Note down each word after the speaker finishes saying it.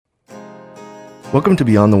Welcome to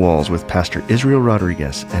Beyond the Walls with Pastor Isrrael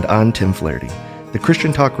Rodriguez, and I'm Tim Flaherty, the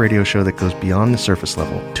Christian talk radio show that goes beyond the surface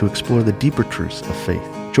level to explore the deeper truths of faith.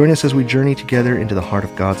 Join us as we journey together into the heart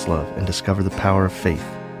of God's love and discover the power of faith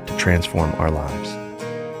to transform our lives.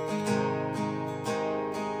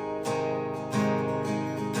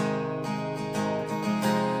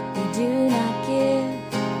 You do not give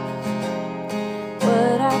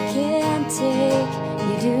what I can't take.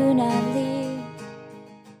 You do not leave.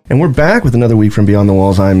 And we're back with another week from Beyond the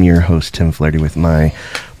Walls. I'm your host, Tim Flaherty, with my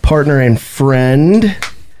partner and friend,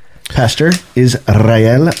 Pastor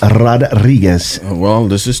Isrrael Rodriguez. Well,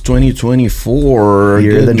 this is 2024.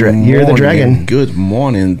 Year of the Dragon. Good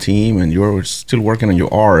morning, team. And you're still working on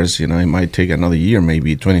your R's. You know, it might take another year,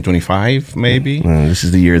 maybe 2025, maybe. This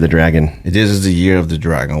is the Year of the Dragon. This is the Year of the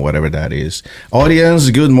Dragon, whatever that is. Audience,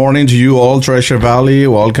 good morning to you all, Treasure Valley.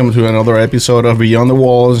 Welcome to another episode of Beyond the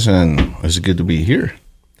Walls. And it's good to be here.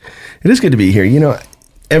 It is good to be here. You know,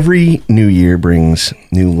 every new year brings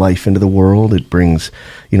new life into the world. It brings,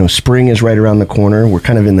 spring is right around the corner. We're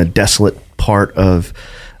kind of in the desolate part of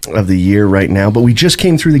the year right now, but we just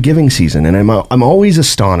came through the giving season, and I'm always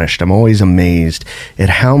astonished. I'm always amazed at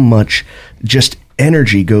how much just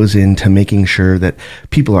energy goes into making sure that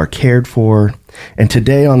people are cared for. And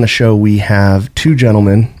today on the show, we have two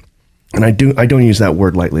gentlemen. And I don't use that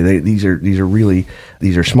word lightly. These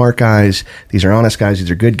are smart guys. These are honest guys.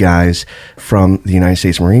 These are good guys from the United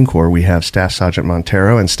States Marine Corps. We have Staff Sergeant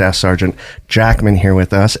Montero and Staff Sergeant Jackman here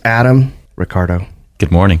with us. Adam, Ricardo.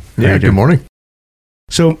 Good morning. Yeah, good morning.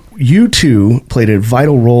 So you two played a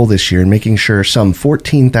vital role this year in making sure some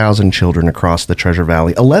 14,000 children across the Treasure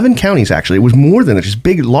Valley, 11 counties actually. It was more than just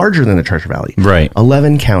larger than the Treasure Valley. Right.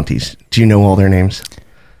 11 counties. Do you know all their names?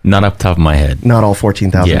 Not off the top of my head. Not all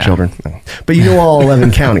 14,000 children. No. But you know all 11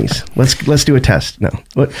 counties. Let's do a test. No,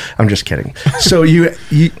 I'm just kidding. So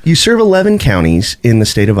you serve 11 counties in the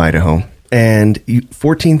state of Idaho and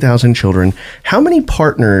 14,000 children. How many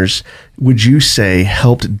partners would you say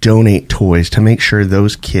helped donate toys to make sure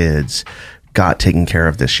those kids got taken care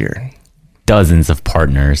of this year? Dozens of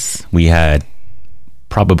partners. We had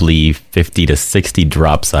probably 50 to 60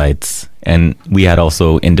 drop sites. And we had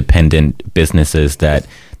also independent businesses that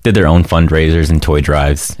did their own fundraisers and toy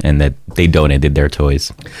drives, and that they donated their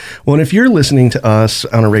toys. Well, and if you're listening to us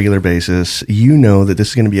on a regular basis, you know that this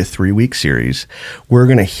is going to be a 3-week series. We're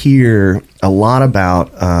going to hear a lot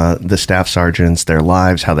about the staff sergeants, their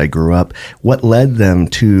lives, how they grew up, what led them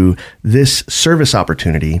to this service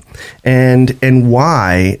opportunity, and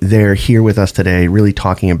why they're here with us today, really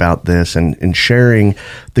talking about this and sharing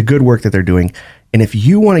the good work that they're doing. And if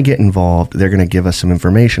you want to get involved, they're going to give us some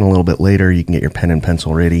information a little bit later. You can get your pen and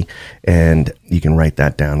pencil ready, and you can write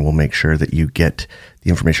that down. We'll make sure that you get the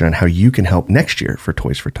information on how you can help next year for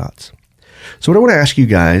Toys for Tots. So what I want to ask you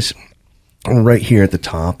guys right here at the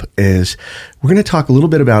top is we're going to talk a little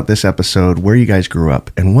bit about this episode, where you guys grew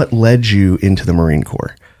up and what led you into the Marine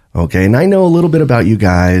Corps. Okay, and I know a little bit about you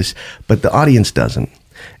guys, but the audience doesn't.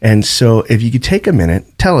 And so if you could take a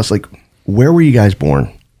minute, tell us, where were you guys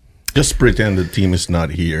born? Just pretend the team is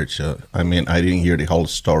not here. So, I didn't hear the whole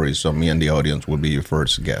story, so me and the audience will be your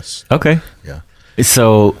first guess. Okay. Yeah.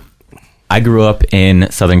 So I grew up in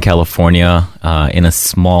Southern California, in a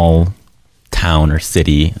small town or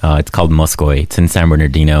city. It's called Muscoy. It's in San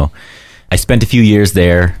Bernardino. I spent a few years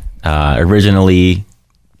there. Originally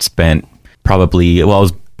spent I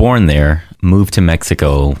was born there, moved to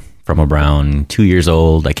Mexico from around 2 years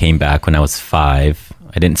old. I came back when I was 5.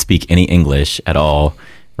 I didn't speak any English at all.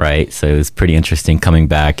 Right. So it was pretty interesting coming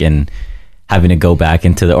back and having to go back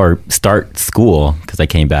start school, because I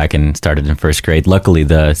came back and started in first grade. Luckily,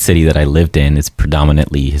 the city that I lived in is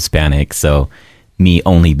predominantly Hispanic. So me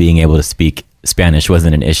only being able to speak Spanish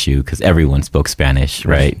wasn't an issue because everyone spoke Spanish.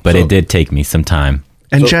 Right. But it did take me some time.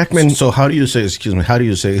 And Jackman. So how do you say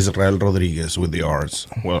Isrrael Rodriguez with the R's?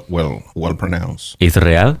 Well pronounced.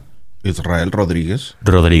 Isrrael? Isrrael Rodriguez.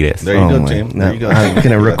 Rodriguez. There you go, Tim. There you go. I'm going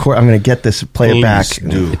to record. I'm going to get this, play it back. It's in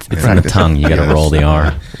the tongue. You got to roll the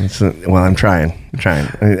R. I'm trying.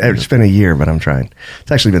 It's been a year, but I'm trying.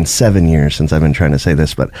 It's actually been 7 years since I've been trying to say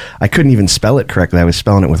this, but I couldn't even spell it correctly. I was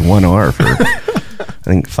spelling it with one R for, I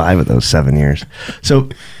think, 5 of those 7 years. So,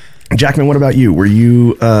 Jackman, what about you? Were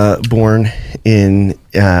you born in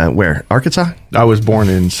where? Arkansas? I was born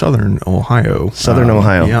in Southern Ohio.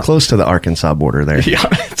 Ohio, yeah. Close to the Arkansas border there. Yeah,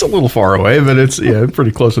 it's a little far away, but it's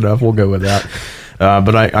pretty close enough. We'll go with that.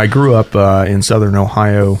 But I grew up in Southern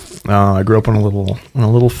Ohio. I grew up on a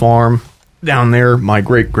little farm down there. My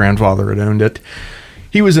great grandfather had owned it.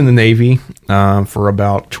 He was in the Navy for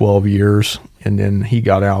about 12 years, and then he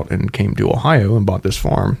got out and came to Ohio and bought this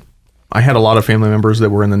farm. I had a lot of family members that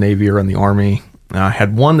were in the Navy or in the Army. I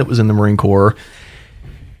had one that was in the Marine Corps.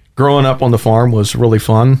 Growing up on the farm was really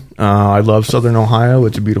fun. I love Southern Ohio.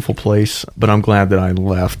 It's a beautiful place, but I'm glad that I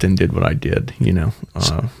left and did what I did,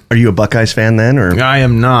 Are you a Buckeyes fan then? Or I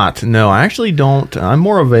am not. No, I actually don't. I'm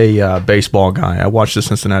more of a baseball guy. I watch the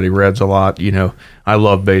Cincinnati Reds a lot. I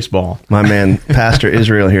love baseball. My man, Pastor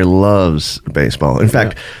Isrrael here loves baseball. In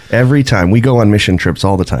fact, every time we go on mission trips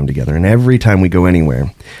all the time together, and every time we go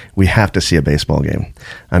anywhere, we have to see a baseball game.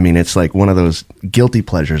 I mean, it's like one of those guilty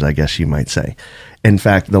pleasures, I guess you might say. In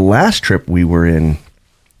fact, the last trip we were in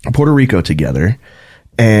Puerto Rico together,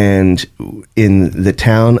 and in the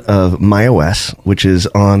town of Mayahués, which is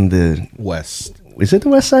on the West. Is it the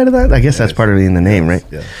west side of that? I guess that's part of it in the name, right?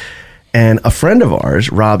 Yeah. And a friend of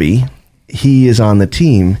ours, Robbie, he is on the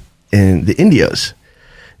team in the Indios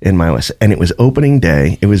in Mayahués, and it was opening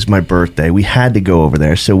day. It was my birthday. We had to go over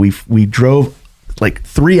there, so we drove like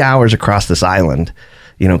 3 hours across this island.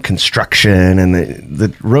 Construction, and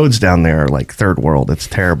the roads down there are like third world. It's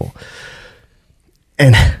terrible.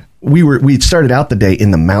 And we'd started out the day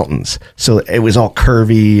in the mountains, so it was all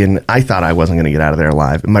curvy, and I thought I wasn't going to get out of there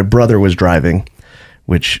alive. And my brother was driving,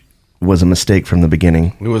 which was a mistake from the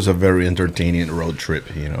beginning. It was a very entertaining road trip,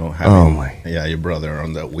 having your brother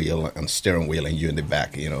on the wheel and steering wheel and you in the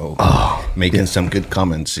back, making some good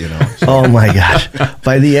comments, Oh my gosh.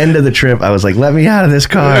 By the end of the trip, I was like, let me out of this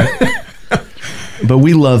car. But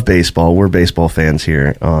we love baseball. We're baseball fans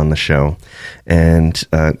here on the show, and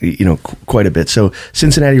quite a bit. So,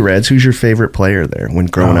 Cincinnati Reds. Who's your favorite player there when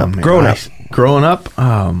growing up? Growing up,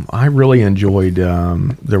 I really enjoyed.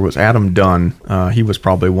 There was Adam Dunn. He was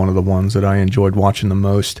probably one of the ones that I enjoyed watching the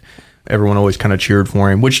most. Everyone always kind of cheered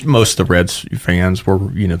for him, which most of the Reds fans were.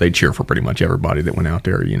 They cheer for pretty much everybody that went out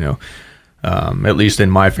there. At least in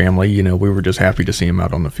my family, we were just happy to see him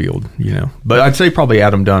out on the field, But I'd say probably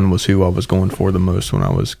Adam Dunn was who I was going for the most when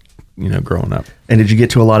I was, growing up. And did you get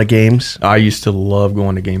to a lot of games? I used to love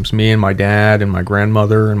going to games. Me and my dad and my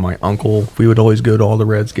grandmother and my uncle, we would always go to all the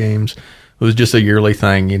Reds games. It was just a yearly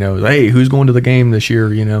thing, Hey, who's going to the game this year?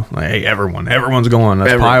 Hey, everyone's going.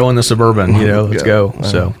 Let's pile in the Suburban, let's go.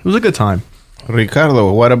 So it was a good time.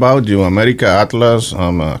 Ricardo, what about you? America, Atlas,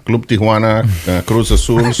 Club Tijuana, Cruz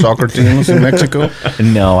Azul, soccer teams in Mexico?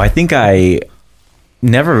 No, I think I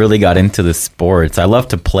never really got into the sports. I love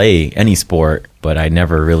to play any sport, but I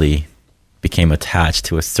never really became attached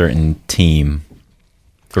to a certain team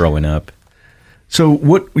growing up. So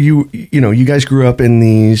what you guys grew up in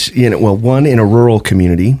these, one in a rural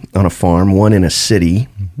community on a farm, one in a city,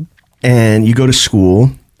 and you go to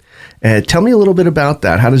school. Tell me a little bit about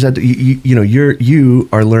that. How does that? You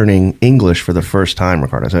are learning English for the first time,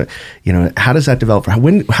 Ricardo. So, how does that develop?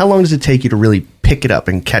 How long does it take you to really pick it up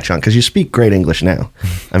and catch on? Because you speak great English now.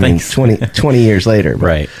 I mean, 20 years later,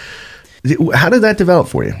 right? How did that develop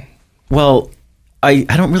for you? Well, I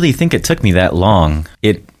don't really think it took me that long.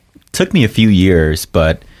 It took me a few years,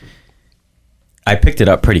 but I picked it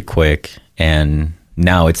up pretty quick, and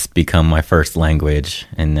now it's become my first language,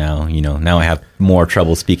 and now I have more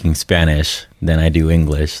trouble speaking Spanish than I do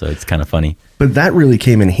English, so it's kind of funny. But that really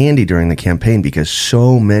came in handy during the campaign because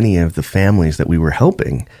so many of the families that we were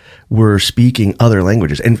helping were speaking other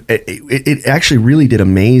languages. And it actually really did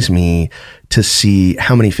amaze me to see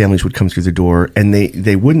how many families would come through the door and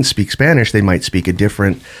they wouldn't speak Spanish. They might speak a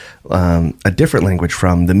different language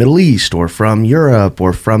from the Middle East or from Europe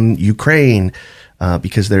or from Ukraine.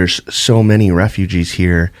 Because there's so many refugees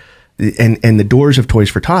here, and the doors of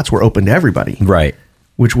Toys for Tots were open to everybody, right?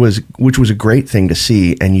 Which was a great thing to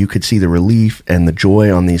see, and you could see the relief and the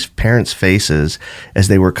joy on these parents' faces as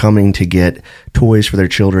they were coming to get toys for their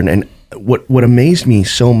children. And what amazed me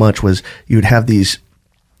so much was you would have these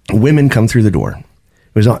women come through the door.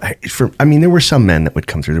 It was there were some men that would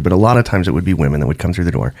come through there, but a lot of times it would be women that would come through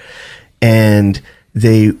the door, and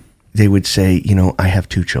they would say, I have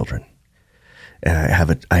two children. I have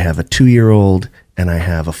a 2-year-old and I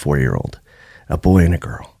have a 4-year-old, a boy and a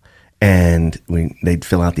girl. And they'd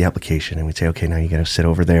fill out the application and we'd say, okay, now you got to sit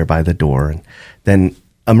over there by the door. And then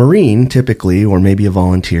a Marine typically, or maybe a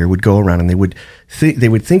volunteer, would go around and they would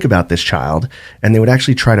think about this child and they would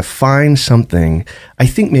actually try to find something, I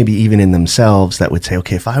think maybe even in themselves, that would say,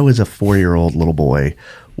 okay, if I was a 4-year-old little boy,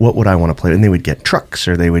 what would I want to play? And they would get trucks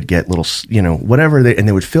or they would get little, whatever, and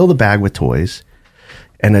they would fill the bag with toys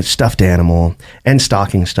and a stuffed animal and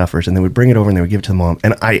stocking stuffers, and they would bring it over and they would give it to the mom.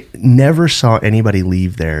 And I never saw anybody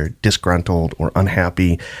leave there disgruntled or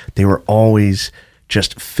unhappy. They were always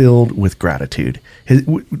just filled with gratitude.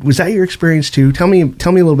 Was that your experience too? Tell me a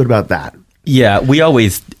little bit about that. Yeah, we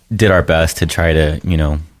always did our best to try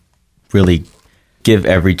to, really give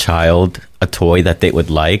every child a toy that they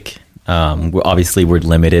would like. Obviously, we're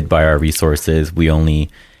limited by our resources. We only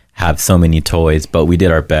have so many toys, but we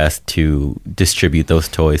did our best to distribute those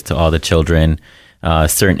toys to all the children.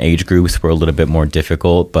 Certain age groups were a little bit more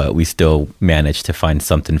difficult, but we still managed to find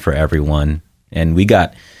something for everyone. And we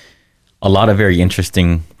got a lot of very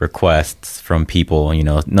interesting requests from people.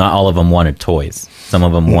 Not all of them wanted toys. Some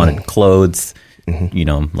of them wanted clothes,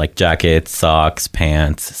 like jackets, socks,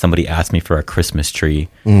 pants. Somebody asked me for a Christmas tree,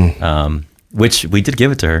 which we did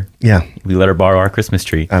give it to her. Yeah. We let her borrow our Christmas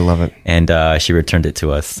tree. I love it. And she returned it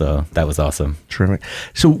to us. So that was awesome. Terrific.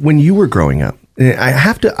 So when you were growing up, I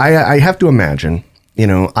have to imagine,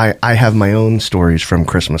 I have my own stories from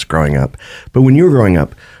Christmas growing up, but when you were growing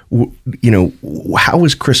up, how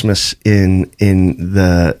was Christmas in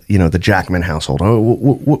the, the Jackman household?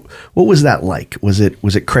 What was that like? Was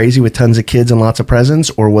it crazy with tons of kids and lots of presents,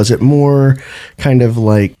 or was it more kind of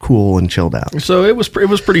like cool and chilled out? So it was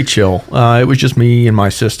pretty chill. It was just me and my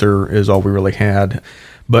sister is all we really had.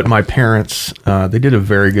 But my parents, they did a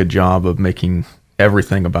very good job of making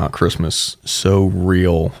everything about Christmas so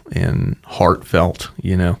real and heartfelt,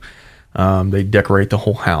 They decorate the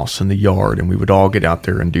whole house and the yard, and we would all get out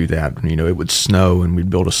there and do that. It would snow, and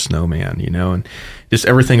we'd build a snowman, and just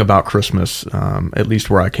everything about Christmas, at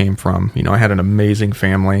least where I came from. I had an amazing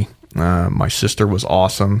family. My sister was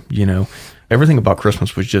awesome. Everything about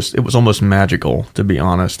Christmas was it was almost magical, to be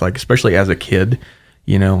honest, like, especially as a kid.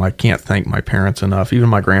 I can't thank my parents enough, even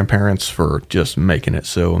my grandparents, for just making it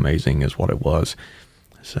so amazing is what it was.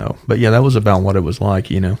 So, but yeah, that was about what it was like,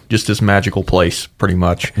 just this magical place, pretty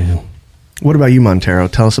much. Mm-hmm. What about you, Montero?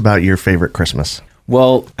 Tell us about your favorite Christmas.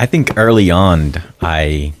 Well, I think early on,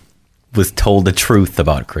 I was told the truth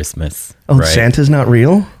about Christmas. Oh, right? Santa's not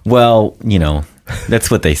real? Well,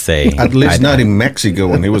 that's what they say. At least not in Mexico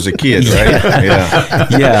when he was a kid,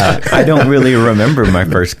 right? Yeah. I don't really remember my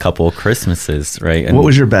first couple Christmases, right? And what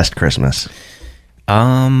was your best Christmas?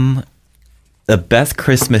 The best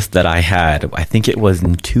Christmas that I had, I think it was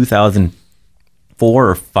in 2004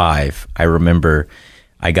 or 5. I remember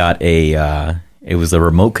I got it was a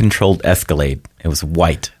remote controlled Escalade. It was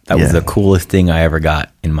white. That was the coolest thing I ever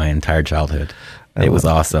got in my entire childhood. It was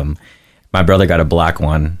awesome. My brother got a black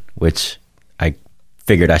one, which I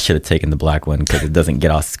figured I should have taken the black one because it doesn't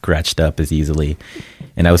get all scratched up as easily.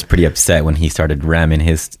 And I was pretty upset when he started ramming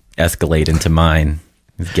his Escalade into mine.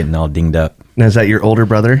 He was getting all dinged up. Now, is that your older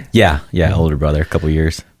brother? Yeah, older brother, a couple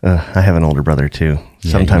years. I have an older brother too.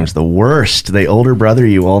 Yeah, Sometimes the worst. They older brother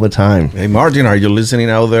you all the time. Hey, Martin, are you listening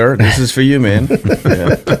out there? This is for you, man.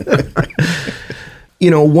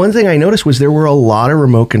 One thing I noticed was there were a lot of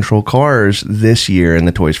remote control cars this year in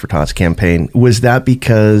the Toys for Tots campaign. Was that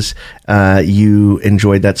because you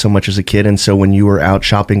enjoyed that so much as a kid, and so when you were out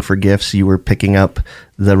shopping for gifts, you were picking up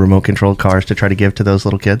the remote control cars to try to give to those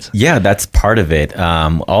little kids? Yeah, that's part of it.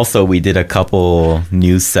 Also, we did a couple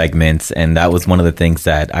news segments, and that was one of the things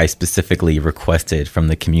that I specifically requested from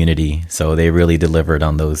the community. So they really delivered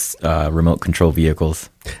on those remote control vehicles.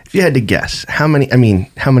 If you had to guess, how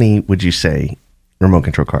many would you say remote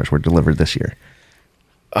control cars were delivered this year?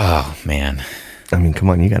 Oh, man.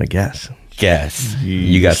 Come on, you got to guess. Guess.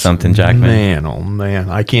 You got something, Jackman? Man, oh man,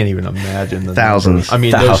 I can't even imagine the thousands.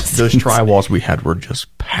 Numbers. Those tri-walls we had were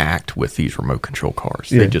just packed with these remote control cars.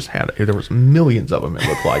 They just had there was millions of them. It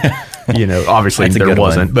looked like, obviously there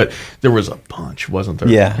wasn't, but there was a bunch, wasn't there?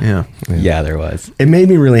 Yeah, there was. It made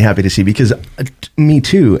me really happy to see because me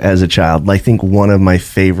too, as a child, I think one of my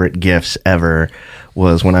favorite gifts ever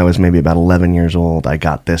was when I was maybe about 11 years old. I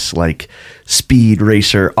got this like speed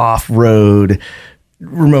racer off-road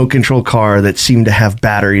remote control car that seemed to have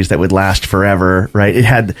batteries that would last forever, right? It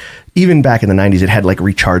had, even back in the 90s, it had like a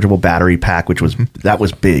rechargeable battery pack, which was, that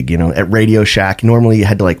was big, at Radio Shack. Normally you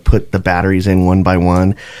had to like put the batteries in one by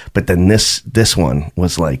one, but then this one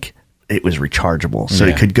was like, it was rechargeable. So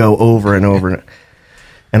it could go over and over.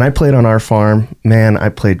 And I played on our farm, man. I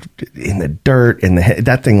played in the dirt,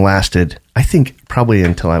 that thing lasted, I think, probably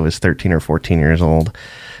until I was 13 or 14 years old.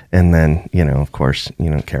 And then, of course, you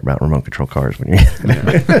don't care about remote control cars when you're...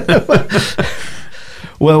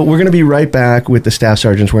 Well, we're going to be right back with the staff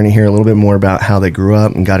sergeants. We're going to hear a little bit more about how they grew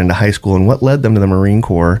up and got into high school and what led them to the Marine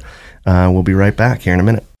Corps. We'll be right back here in a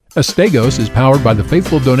minute. Estegos is powered by the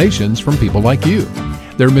faithful donations from people like you.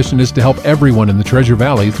 Their mission is to help everyone in the Treasure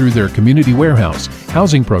Valley through their community warehouse,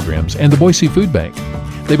 housing programs, and the Boise Food Bank.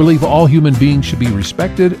 They believe all human beings should be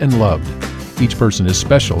respected and loved. Each person is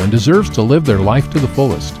special and deserves to live their life to the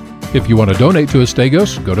fullest. If you want to donate to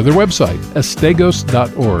Estegos, go to their website,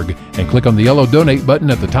 estegos.org, and click on the yellow donate button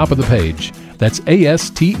at the top of the page. That's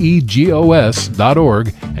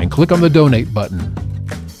ASTEGOS.org, and click on the donate button.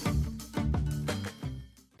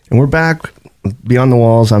 And we're back Beyond the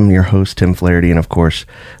Walls. I'm your host, Tim Flaherty, and of course,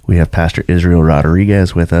 we have Pastor Isrrael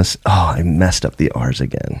Rodriguez with us. Oh, I messed up the R's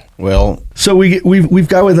again. Well, So we've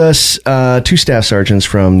got with us two staff sergeants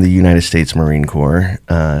from the United States Marine Corps,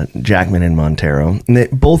 Jackman and Montero. And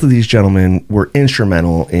both of these gentlemen were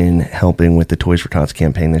instrumental in helping with the Toys for Tots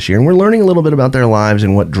campaign this year, and we're learning a little bit about their lives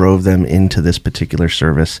and what drove them into this particular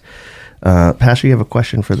service. Pastor, you have a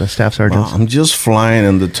question for the staff sergeants? I'm just flying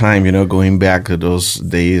in the time, going back to those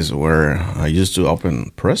days where I used to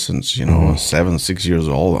open presents, 6 years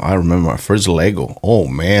old. I remember my first Lego. Oh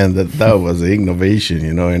man, that was an innovation,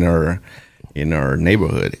 in our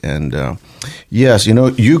neighborhood. And yes,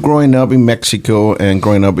 you growing up in Mexico and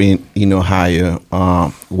growing up in Ohio,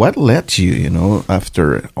 what led you,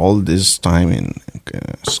 after all this time in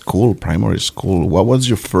school, primary school, what was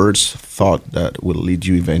your first thought that would lead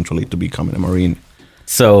you eventually to becoming a Marine?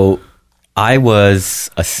 So I was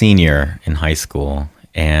a senior in high school,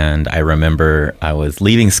 and I remember I was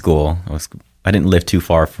leaving school. I didn't live too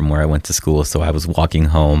far from where I went to school, so I was walking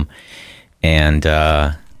home, and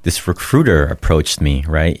this recruiter approached me,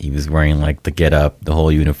 right? He was wearing like the getup, the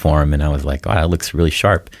whole uniform, and I was like, wow, that looks really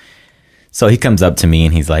sharp. So he comes up to me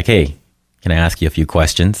and he's like, hey, can I ask you a few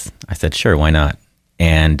questions? I said, sure, why not?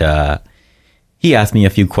 And he asked me a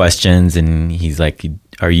few questions, and he's like,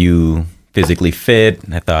 are you physically fit?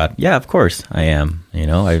 And I thought, yeah, of course I am.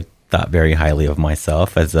 I thought very highly of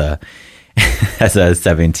myself as a as a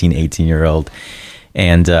 17, 18-year-old.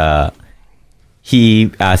 And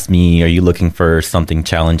he asked me, are you looking for something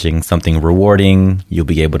challenging, something rewarding? You'll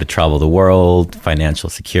be able to travel the world, financial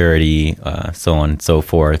security, so on and so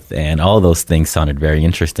forth. And all those things sounded very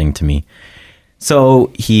interesting to me.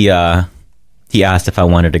 So he asked if I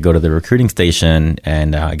wanted to go to the recruiting station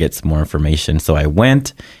and get some more information. So I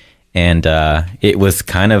went, and it was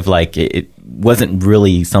kind of like, it wasn't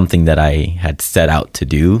really something that I had set out to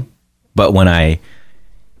do. But when I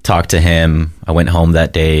talked to him, I went home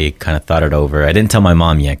that day, kind of thought it over. I didn't tell my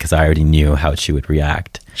mom yet because I already knew how she would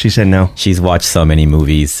react. She said no. She's watched so many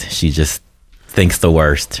movies. She just thinks the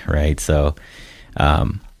worst, right? So,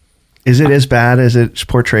 is it as bad as it's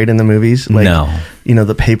portrayed in the movies? Like, no.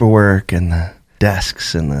 The paperwork and the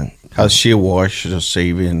desks and the... Has she watched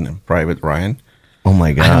Saving Private Ryan? Oh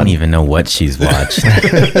my God. I don't even know what she's watched.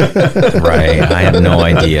 Right. I have no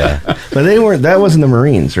idea. But that wasn't the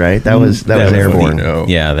Marines, right? That was airborne.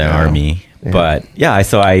 Yeah, the Army. Yeah. But yeah,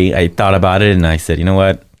 so I thought about it, and I said, you know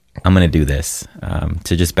what? I'm going to do this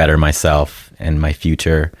to just better myself and my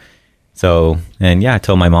future. So, and yeah, I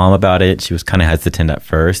told my mom about it. She was kind of hesitant at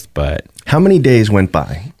first, but... How many days went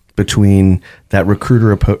by between that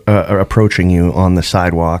recruiter approaching you on the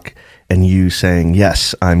sidewalk and you saying,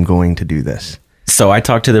 yes, I'm going to do this? So I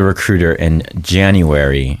talked to the recruiter in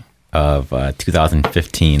January of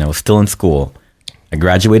 2015. I was still in school. I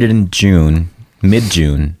graduated in June,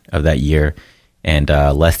 mid-June of that year, and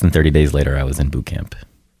less than 30 days later, I was in boot camp.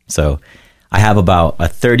 So I have about a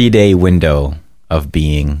 30-day window of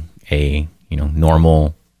being a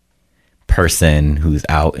normal person who's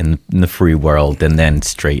out in the free world, and then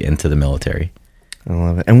straight into the military. I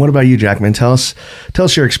love it. And what about you, Jackman? Tell us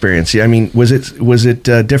your experience. I mean, was it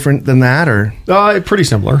different than that, or? Pretty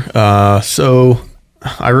similar. So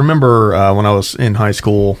I remember when I was in high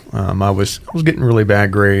school, I was getting really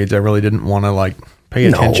bad grades. I really didn't want to pay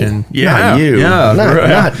attention. Not you. Yeah,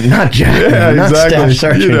 not Jackman. Yeah, not exactly.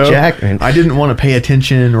 Staff Sergeant Jackman. I didn't want to pay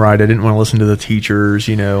attention. Right. I didn't want to listen to the teachers.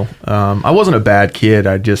 I wasn't a bad kid.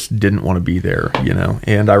 I just didn't want to be there.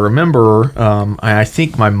 And I remember, I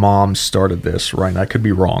think my mom started this. Right. And I could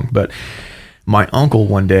be wrong, but my uncle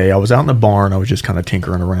one day, I was out in the barn. I was just kind of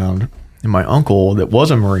tinkering around. And my uncle, that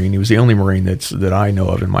was a Marine, he was the only Marine that I know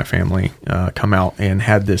of in my family, come out and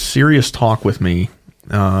had this serious talk with me.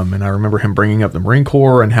 And I remember him bringing up the Marine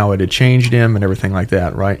Corps and how it had changed him and everything like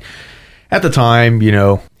that, right? At the time,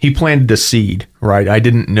 he planted the seed, right? I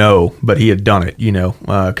didn't know, but he had done it,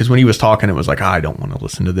 because when he was talking, it was like, I don't want to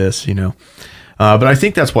listen to this, But I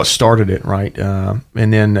think that's what started it, right?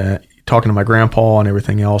 And then talking to my grandpa and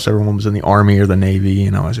everything else, everyone was in the Army or the Navy,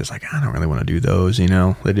 and I was just like, I don't really want to do those,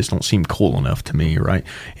 they just don't seem cool enough to me, right?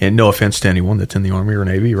 And no offense to anyone that's in the Army or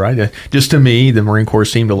Navy, right? Just to me, the Marine Corps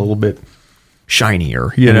seemed a little bit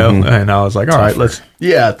shinier, and I was like, all right,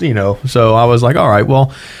 so I was like, all right,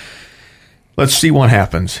 well, let's see what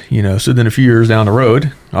happens, So then a few years down the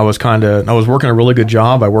road, I was working a really good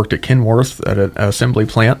job. I worked at Kenworth at an assembly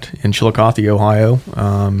plant in Chillicothe, Ohio.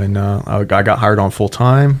 And I got hired on full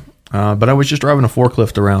time. But I was just driving a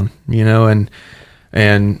forklift around,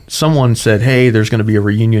 and someone said, hey, there's going to be a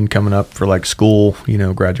reunion coming up for school,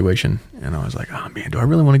 graduation. And I was like, oh man, do I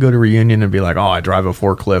really want to go to reunion and be like, oh, I drive a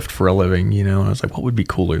forklift for a living, you know? And I was like, what would be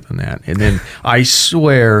cooler than that? And then I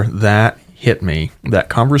swear that hit me. That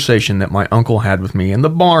conversation that my uncle had with me in the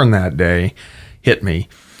barn that day hit me.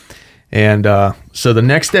 And so the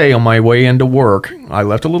next day on my way into work, I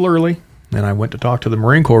left a little early and I went to talk to the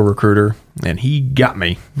Marine Corps recruiter, and he got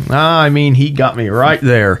me. I mean, he got me right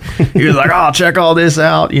there. He was like, oh, check all this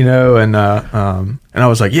out, you know, and I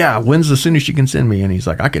was like, yeah, when's the soonest you can send me? And he's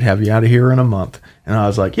like, I could have you out of here in a month. And I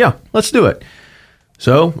was like, yeah, let's do it.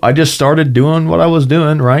 So I just started doing what I was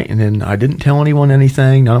doing, right? And then I didn't tell anyone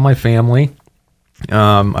anything, none of my family.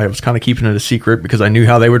 I was kind of keeping it a secret because I knew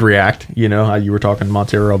how they would react. You know, how you were talking to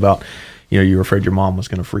Montero about, you know, you were afraid your mom was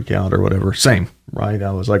going to freak out or whatever. Same, right?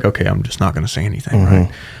 I was like, okay, I'm just not going to say anything, right?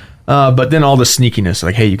 But then all the sneakiness,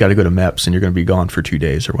 like, hey, you got to go to MEPS and you're going to be gone for 2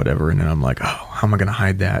 days or whatever. And then I'm like, oh, how am I going to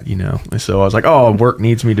hide that, you know? And so I was like, oh, work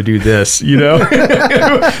needs me to do this, you know?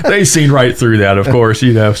 They seen right through that, of course,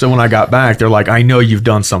 you know? So when I got back, they're like, I know you've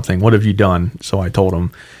done something. What have you done? So I told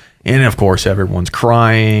them. And of course, everyone's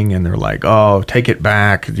crying and they're like, oh, take it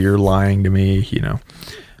back. You're lying to me, you know?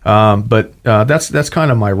 But that's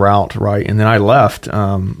kind of my route, right? And then I left.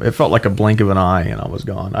 It felt like a blink of an eye and I was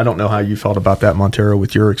gone. I don't know how you felt about that, Montero,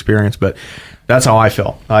 with your experience, but that's how I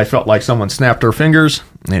felt. I felt like someone snapped their fingers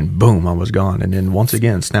and boom, I was gone. And then once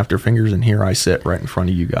again, snapped their fingers and here I sit right in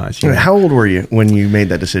front of you guys. You know? How old were you when you made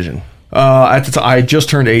that decision? At the time, I just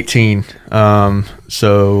turned 18.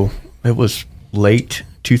 So it was late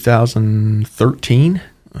 2013.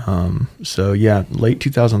 So yeah, late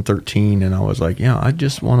 2013. And I was like, yeah, I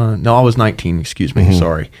just want to, no, I was 19, excuse me.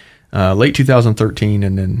 Sorry. Late 2013.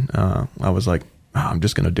 And then, I was like, oh, I'm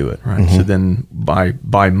just going to do it. Right. So then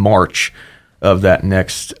by March of that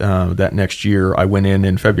next year, I went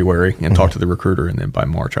in February and talked to the recruiter. And then by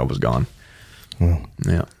March I was gone.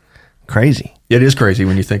 Yeah. Crazy. It is crazy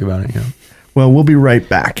when you think about it. Yeah. Well, we'll be right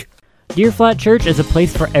back. Deer Flat Church is a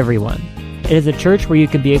place for everyone. It is a church where you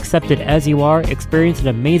can be accepted as you are, experience an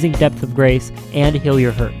amazing depth of grace, and heal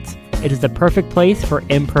your hurts. It is the perfect place for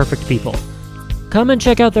imperfect people. Come and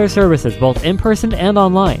check out their services, both in person and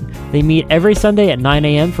online. They meet every Sunday at 9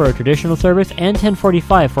 a.m. for a traditional service and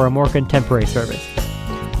 10:45 for a more contemporary service.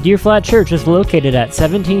 Deer Flat Church is located at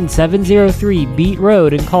 17703 Beat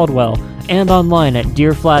Road in Caldwell and online at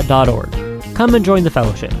deerflat.org. Come and join the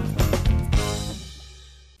fellowship.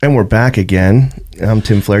 And we're back again. I'm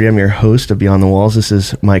Tim Flaherty. I'm your host of Beyond the Walls. This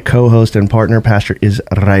is my co-host and partner, Pastor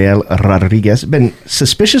Isrrael Rodriguez. Been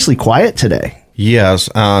suspiciously quiet today. Yes.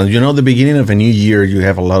 The beginning of a new year, you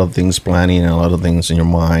have a lot of things planning and a lot of things in your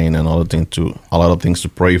mind and a lot of things to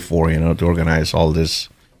pray for, to organize all this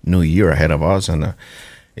new year ahead of us. And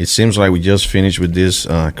it seems like we just finished with this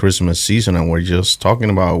Christmas season and we're just talking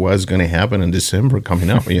about what's going to happen in December coming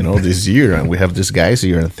up, this year. And we have these guys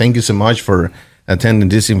here. And thank you so much for attending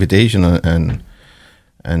this invitation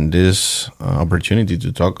and this opportunity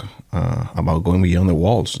to talk about going beyond the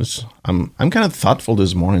walls. I'm kind of thoughtful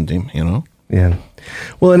this morning, Tim, Yeah.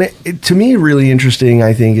 Well, and to me, really interesting,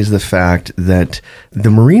 I think, is the fact that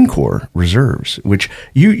the Marine Corps Reserves, which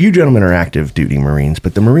you gentlemen are active duty Marines,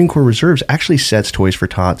 but the Marine Corps Reserves actually sets Toys for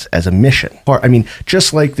Tots as a mission. I mean,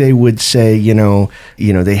 just like they would say,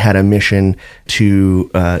 they had a mission to,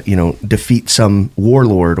 defeat some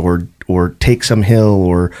warlord or take some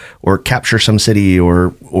hill or capture some city or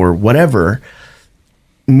whatever,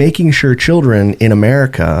 making sure children in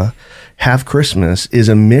America have Christmas is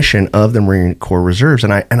a mission of the Marine Corps Reserves.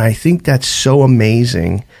 And I think that's so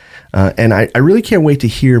amazing. And I really can't wait to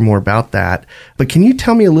hear more about that. But can you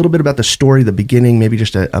tell me a little bit about the story, the beginning, maybe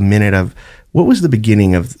just a minute of what was the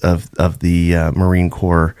beginning of the Marine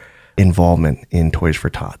Corps involvement in Toys for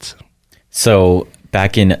Tots? So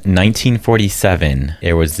back in 1947,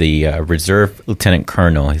 there was the reserve lieutenant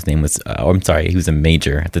colonel. His name was, he was a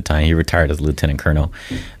major at the time. He retired as a lieutenant colonel.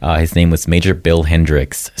 His name was Major Bill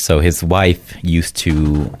Hendricks. So his wife used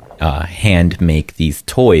to hand make these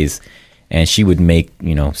toys, and she would make,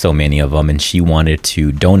 so many of them, and she wanted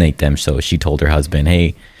to donate them. So she told her husband,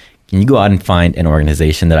 hey, can you go out and find an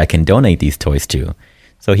organization that I can donate these toys to?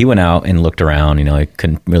 So he went out and looked around, he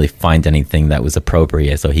couldn't really find anything that was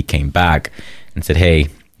appropriate. So he came back and said, hey,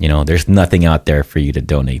 there's nothing out there for you to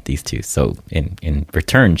donate these to. So in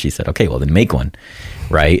return, she said, okay, well, then make one,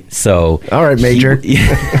 right? So all right, Major.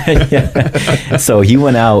 So he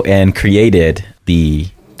went out and created the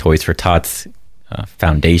Toys for Tots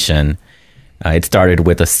Foundation. It started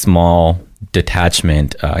with a small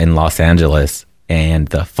detachment in Los Angeles. And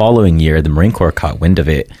the following year, the Marine Corps caught wind of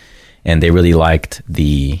it. And they really liked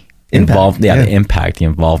the the impact, the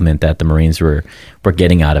involvement that the Marines were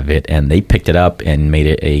getting out of it, and they picked it up and made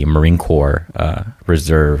it a Marine Corps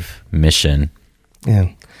reserve mission. Yeah.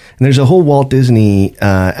 And there's a whole Walt Disney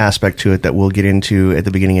aspect to it that we'll get into at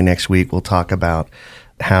the beginning of next week. We'll talk about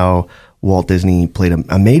how Walt Disney played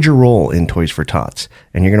a major role in Toys for Tots.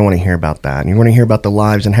 And you're going to want to hear about that. And you're going to hear about the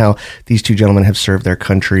lives and how these two gentlemen have served their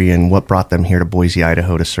country and what brought them here to Boise,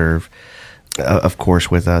 Idaho to serve, of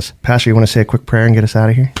course, with us. Pastor, you want to say a quick prayer and get us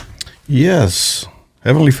out of here? Yes.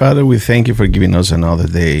 Heavenly Father, we thank you for giving us another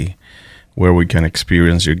day where we can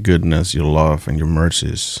experience your goodness, your love, and your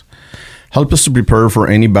mercies. Help us to prepare for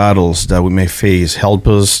any battles that we may face. Help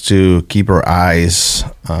us to keep our eyes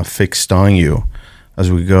fixed on you as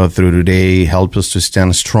we go through today. Help us to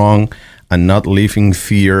stand strong and not live in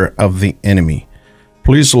fear of the enemy.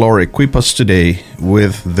 Please, Lord, equip us today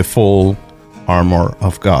with the full armor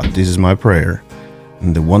of God. This is my prayer.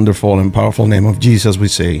 In the wonderful and powerful name of Jesus, we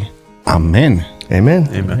say, Amen. Amen.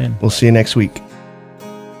 Amen. We'll see you next week.